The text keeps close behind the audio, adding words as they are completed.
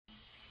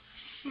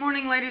Good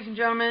morning, ladies and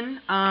gentlemen.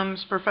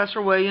 It's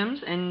Professor Williams,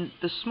 and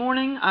this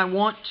morning I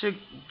want to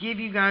give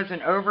you guys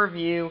an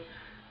overview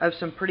of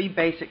some pretty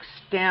basic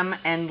stem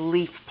and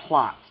leaf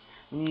plots.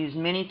 I'm going to use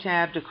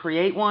Minitab to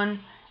create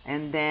one,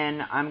 and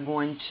then I'm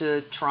going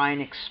to try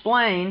and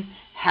explain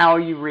how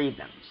you read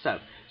them. So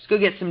let's go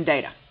get some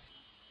data.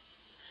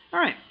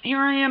 Alright, here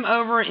I am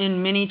over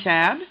in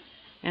Minitab,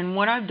 and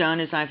what I've done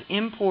is I've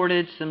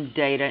imported some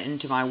data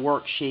into my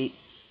worksheet.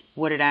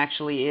 What it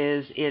actually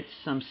is, it's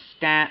some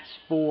stats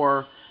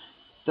for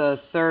the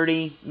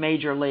 30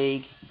 Major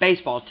League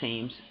Baseball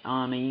teams,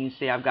 and you can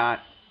see I've got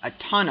a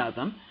ton of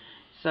them.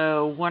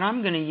 So what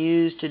I'm going to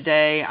use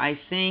today, I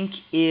think,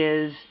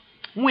 is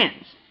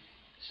wins.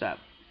 So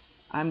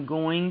I'm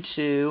going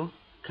to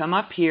come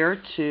up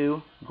here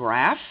to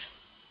Graph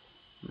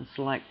and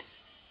select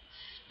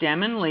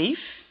Stem and Leaf,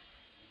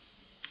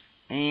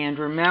 and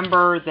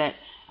remember that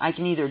I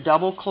can either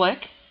double click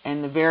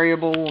and the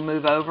variable will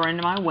move over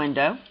into my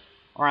window,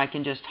 or I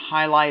can just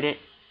highlight it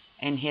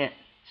and hit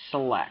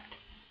select.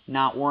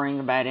 Not worrying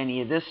about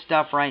any of this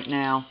stuff right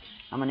now.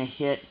 I'm going to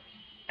hit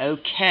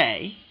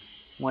OK.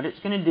 What it's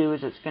going to do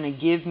is it's going to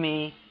give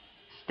me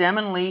stem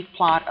and leaf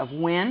plot of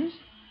wins,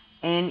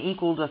 n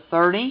equal to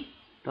 30.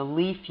 The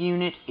leaf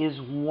unit is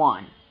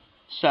 1.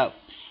 So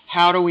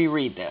how do we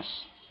read this?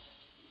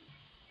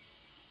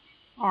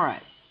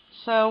 Alright,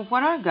 so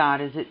what I've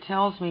got is it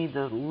tells me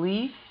the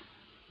leaf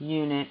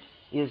unit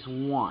is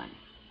 1.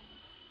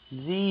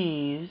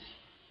 These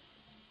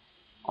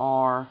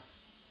are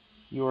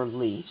your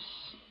leaves,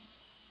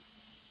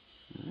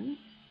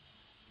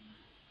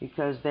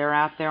 because they're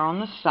out there on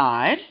the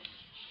side,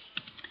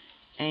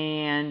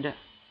 and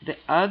the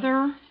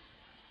other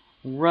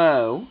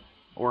row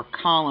or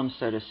column,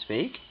 so to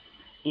speak,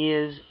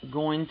 is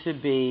going to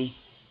be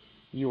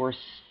your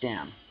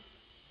stem.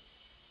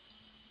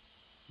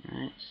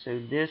 Alright, so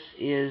this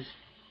is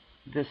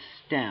the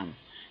stem,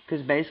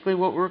 because basically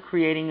what we're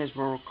creating is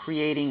we're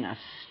creating a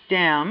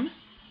stem,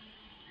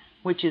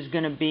 which is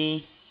going to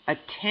be a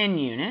 10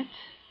 unit,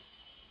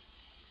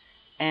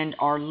 and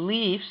our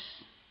leaves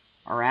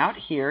are out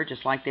here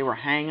just like they were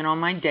hanging on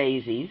my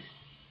daisies,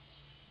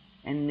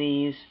 and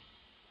these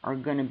are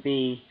going to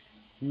be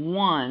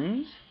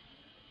ones,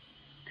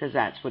 because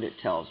that's what it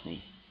tells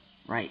me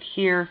right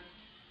here.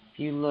 If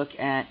you look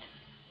at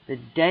the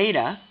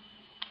data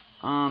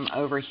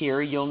over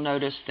here, you'll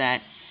notice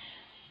that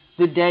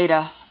the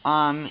data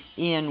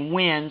in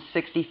wins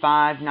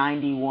 65,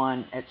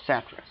 91,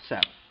 etc.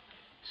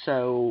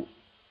 So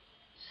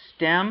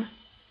stem,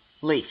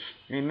 leaf.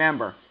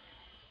 Remember,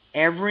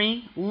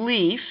 every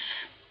leaf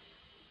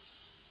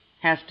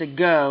has to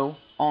go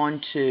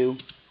onto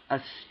a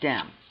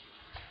stem.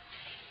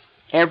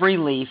 Every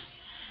leaf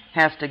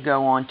has to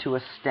go onto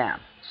a stem.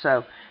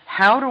 So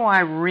how do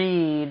I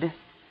read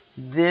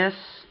this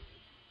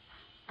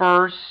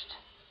first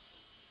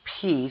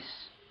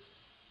piece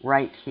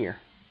right here?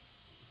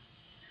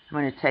 I'm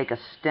going to take a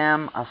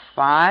stem of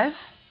 5,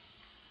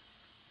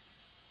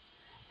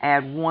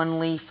 add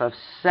one leaf of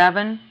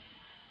 7,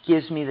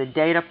 gives me the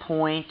data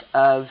point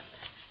of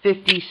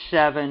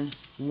 57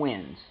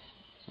 wins.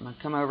 So I'm going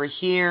to come over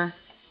here,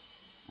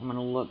 I'm going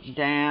to look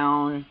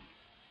down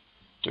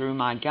through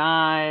my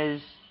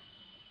guys.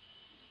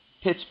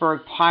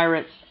 Pittsburgh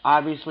Pirates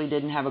obviously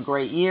didn't have a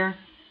great year.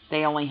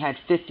 They only had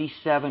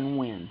 57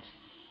 wins.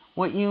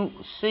 What you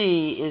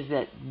see is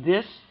that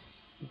this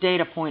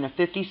data point of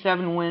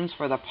 57 wins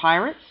for the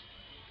Pirates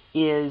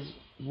is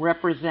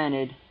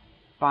represented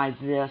by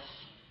this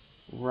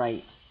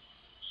right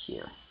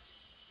here.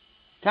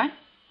 Okay?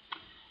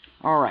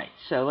 Alright,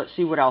 so let's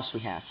see what else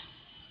we have.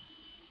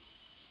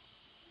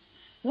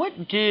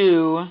 What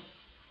do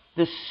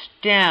the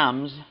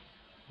stems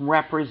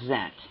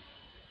represent?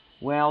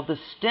 Well, the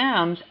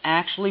stems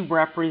actually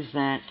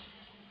represent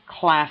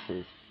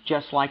classes,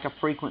 just like a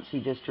frequency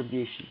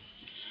distribution.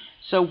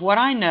 So what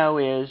I know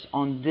is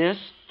on this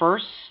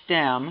first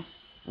stem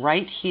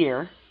right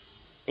here,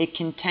 it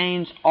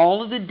contains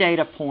all of the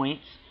data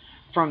points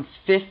from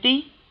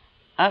 50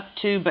 up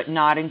to but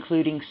not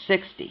including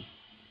 60.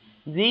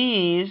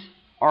 These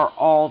are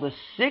all the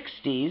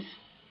 60s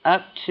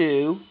up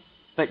to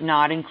but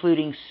not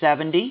including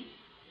 70.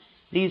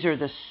 These are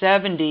the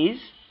 70s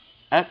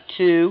up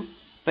to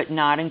but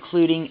not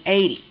including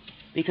 80.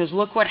 Because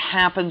look what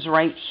happens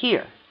right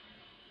here.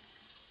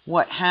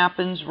 What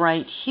happens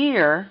right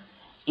here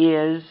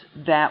is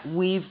that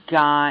we've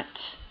got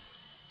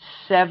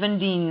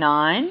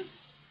 79.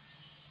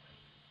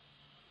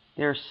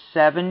 There's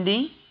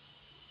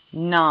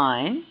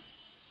 79.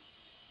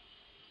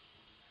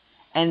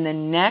 And the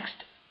next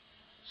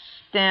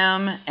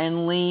stem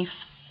and leaf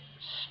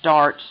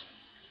starts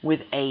with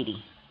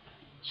 80.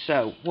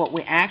 So what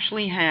we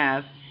actually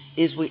have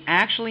is we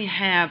actually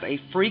have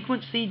a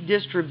frequency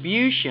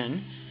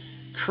distribution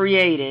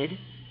created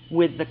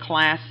with the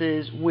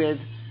classes, with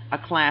a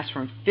class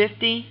from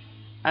 50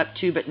 up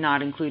to but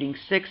not including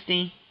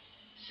 60,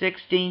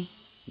 60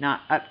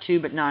 not up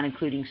to but not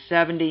including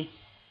 70,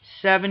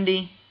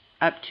 70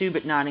 up to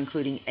but not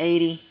including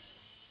 80,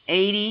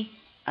 80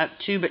 up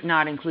to but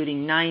not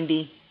including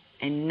 90,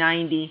 and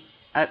 90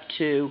 up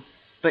to,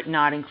 but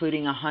not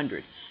including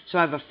 100. So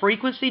I have a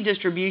frequency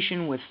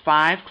distribution with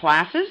 5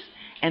 classes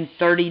and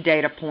 30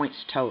 data points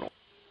total.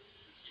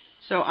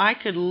 So I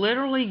could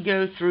literally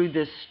go through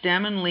this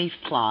stem and leaf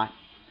plot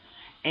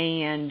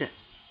and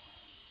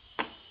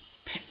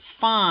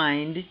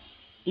find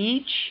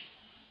each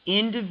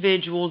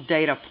individual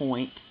data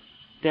point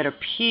that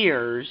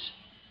appears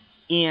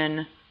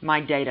in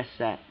my data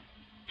set.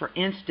 For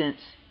instance,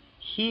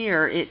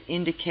 here it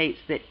indicates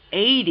that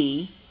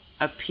 80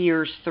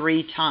 appears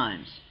 3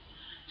 times.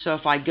 So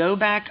if I go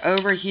back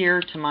over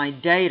here to my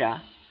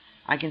data,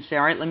 I can say,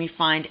 all right, let me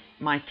find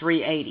my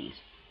 3 80s.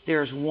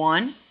 There's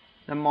 1,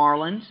 the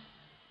Marlins,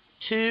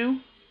 2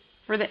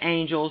 for the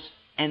Angels,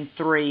 and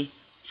 3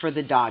 for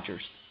the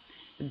Dodgers.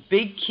 The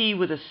big key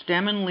with a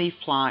stem and leaf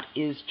plot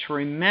is to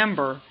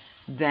remember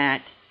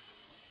that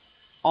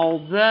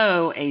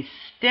although a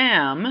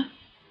stem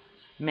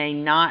may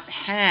not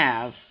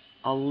have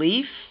a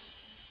leaf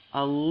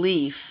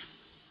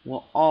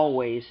will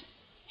always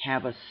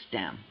have a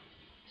stem.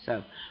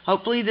 So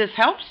hopefully this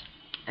helps,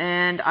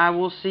 and I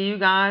will see you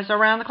guys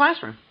around the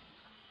classroom.